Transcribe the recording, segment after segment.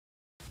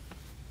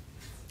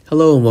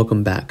Hello and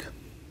welcome back.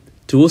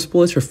 DOOL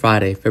spoilers for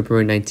Friday,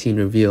 February 19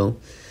 reveal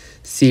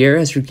Sierra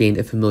has regained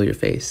a familiar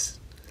face.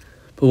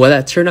 But will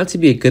that turn out to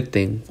be a good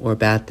thing or a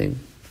bad thing?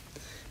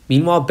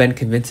 Meanwhile, Ben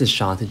convinces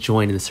Sean to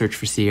join in the search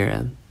for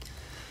Sierra.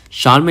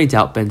 Sean may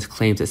doubt Ben's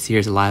claims that Sierra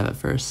is alive at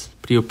first,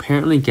 but he'll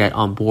apparently get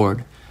on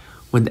board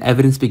when the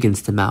evidence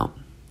begins to mount.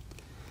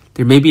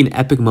 There may be an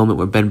epic moment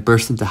where Ben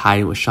bursts into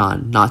hiding with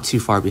Sean, not too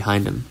far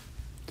behind him.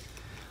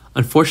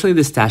 Unfortunately,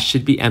 the stash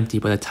should be empty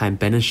by the time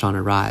Ben and Sean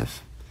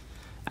arrive.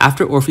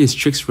 After Orpheus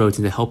tricks Rhodes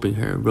into helping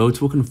her,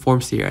 Rhodes will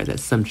inform Sierra that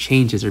some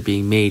changes are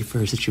being made for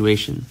her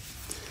situation.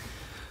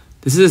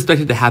 This is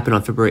expected to happen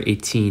on February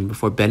 18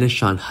 before Ben and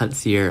Sean hunt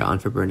Sierra on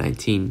February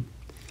 19.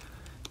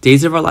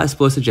 Days of Our Lives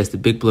spoilers suggest a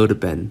big blow to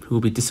Ben, who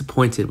will be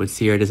disappointed when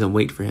Sierra doesn't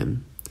wait for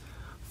him.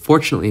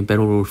 Fortunately, Ben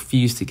will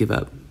refuse to give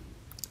up.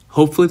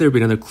 Hopefully there will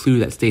be another clue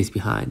that stays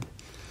behind,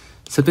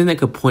 something that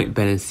could point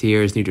Ben in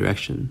Sierra's new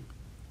direction.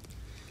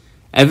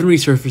 Evan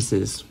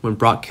resurfaces when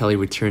Brock Kelly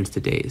returns to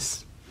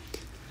Days.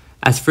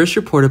 As first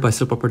reported by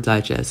Soap Opera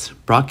Digest,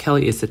 Brock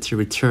Kelly is set to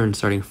return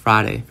starting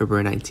Friday,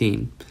 February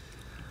 19.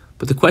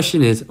 But the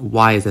question is,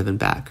 why is Evan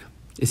back?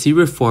 Is he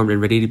reformed and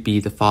ready to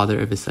be the father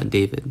of his son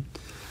David,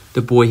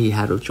 the boy he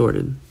had with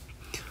Jordan?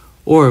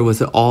 Or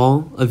was it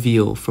all a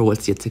veil for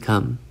what's yet to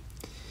come?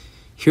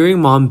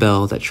 Hearing Mom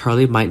bell that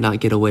Charlie might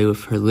not get away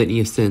with her litany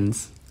of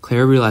sins,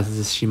 Clara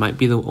realizes she might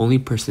be the only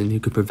person who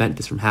could prevent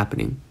this from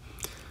happening.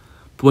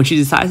 But when she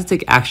decides to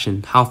take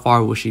action, how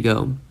far will she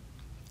go?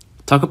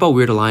 Talk about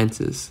weird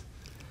alliances.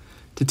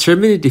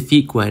 Determined to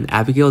defeat Gwen,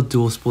 Abigail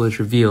DOOL spoilers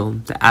reveal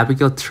that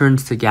Abigail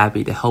turns to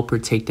Gabby to help her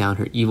take down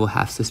her evil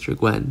half-sister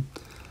Gwen.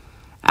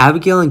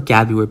 Abigail and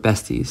Gabby were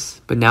besties,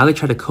 but now they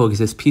try to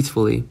coexist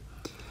peacefully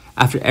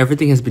after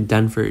everything has been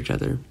done for each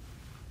other.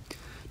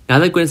 Now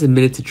that Gwen has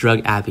admitted to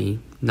drug Abby,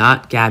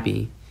 not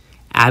Gabby,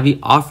 Abby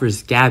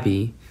offers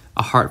Gabby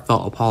a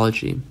heartfelt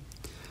apology.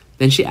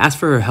 Then she asks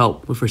for her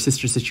help with her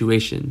sister's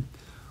situation.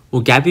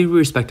 Will Gabby be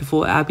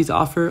respectful of Abby's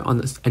offer on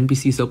the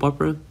NBC soap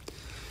opera?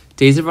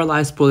 Days of Our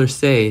Lives spoilers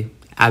say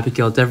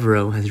Abigail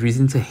Devereaux has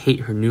reason to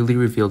hate her newly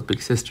revealed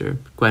big sister,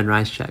 Gwen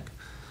Reischek.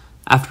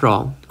 After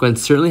all, Gwen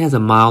certainly has a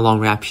mile-long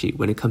rap sheet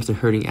when it comes to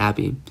hurting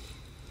Abby.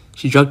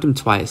 She drugged him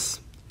twice,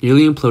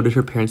 nearly imploded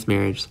her parents'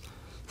 marriage,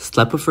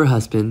 slept with her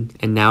husband,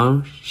 and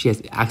now she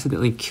has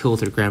accidentally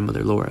killed her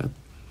grandmother, Laura.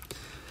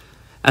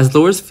 As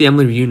Laura's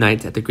family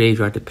reunites at the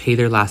graveyard to pay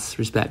their last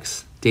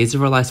respects, Days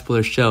of Our Lives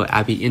spoilers show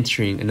Abby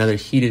entering another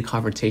heated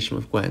confrontation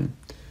with Gwen.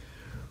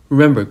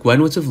 Remember,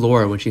 Gwen was with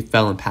Laura when she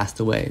fell and passed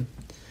away.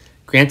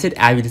 Granted,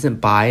 Abby doesn't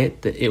buy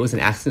it that it was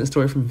an accident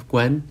story from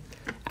Gwen,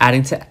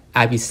 adding to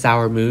Abby's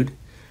sour mood.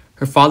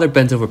 Her father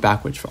bends over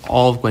backwards for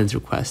all of Gwen's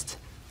requests.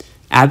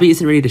 Abby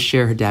isn't ready to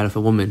share her dad with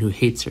a woman who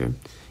hates her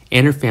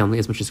and her family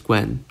as much as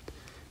Gwen.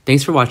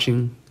 Thanks for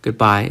watching,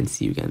 goodbye, and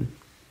see you again.